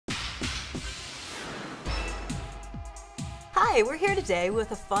Hi, we're here today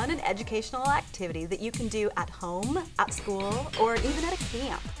with a fun and educational activity that you can do at home, at school, or even at a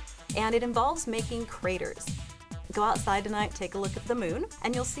camp. And it involves making craters. Go outside tonight, take a look at the moon,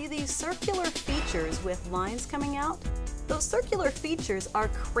 and you'll see these circular features with lines coming out. Those circular features are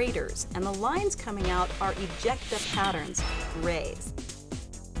craters, and the lines coming out are ejecta patterns, rays.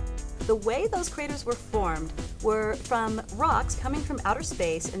 The way those craters were formed were from rocks coming from outer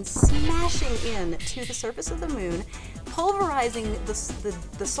space and smashing into the surface of the moon, pulverizing the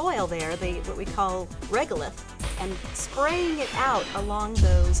soil there, what we call regolith, and spraying it out along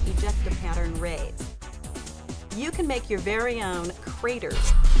those ejecta pattern rays. You can make your very own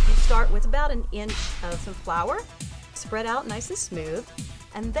craters. You start with about an inch of some flour, spread out nice and smooth,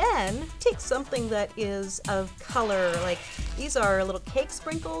 and then take something that is of color, like these are little cake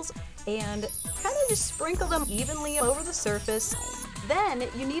sprinkles, and kind of just sprinkle them evenly over the surface. Then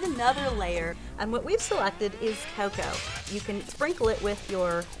you need another layer, and what we've selected is cocoa. You can sprinkle it with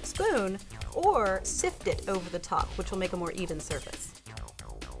your spoon or sift it over the top, which will make a more even surface.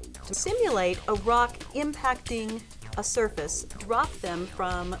 To simulate a rock impacting a surface, drop them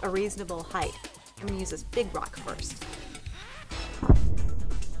from a reasonable height. I'm going to use this big rock first.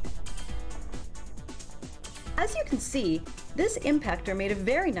 As you can see, this impactor made a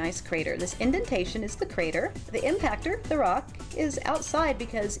very nice crater. This indentation is the crater. The impactor, the rock, is outside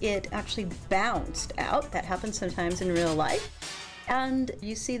because it actually bounced out. That happens sometimes in real life. And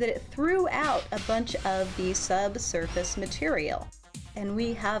you see that it threw out a bunch of the subsurface material. And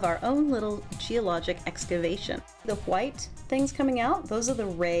we have our own little geologic excavation. The white things coming out, those are the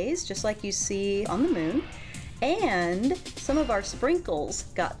rays, just like you see on the moon. And some of our sprinkles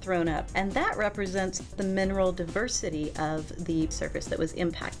got thrown up, and that represents the mineral diversity of the surface that was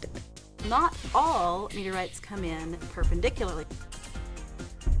impacted. Not all meteorites come in perpendicularly.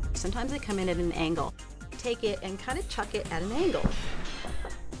 Sometimes they come in at an angle. Take it and kind of chuck it at an angle.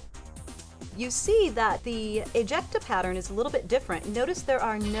 You see that the ejecta pattern is a little bit different. Notice there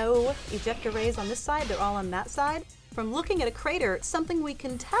are no ejecta rays on this side, they're all on that side. From looking at a crater, something we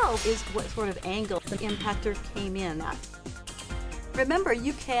can tell is what sort of angle the impactor came in at. Remember,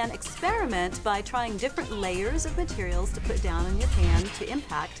 you can experiment by trying different layers of materials to put down in your pan to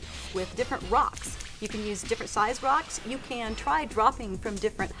impact with different rocks. You can use different size rocks. You can try dropping from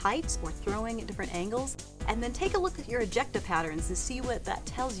different heights or throwing at different angles. And then take a look at your ejecta patterns and see what that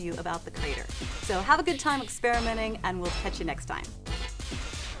tells you about the crater. So have a good time experimenting, and we'll catch you next time.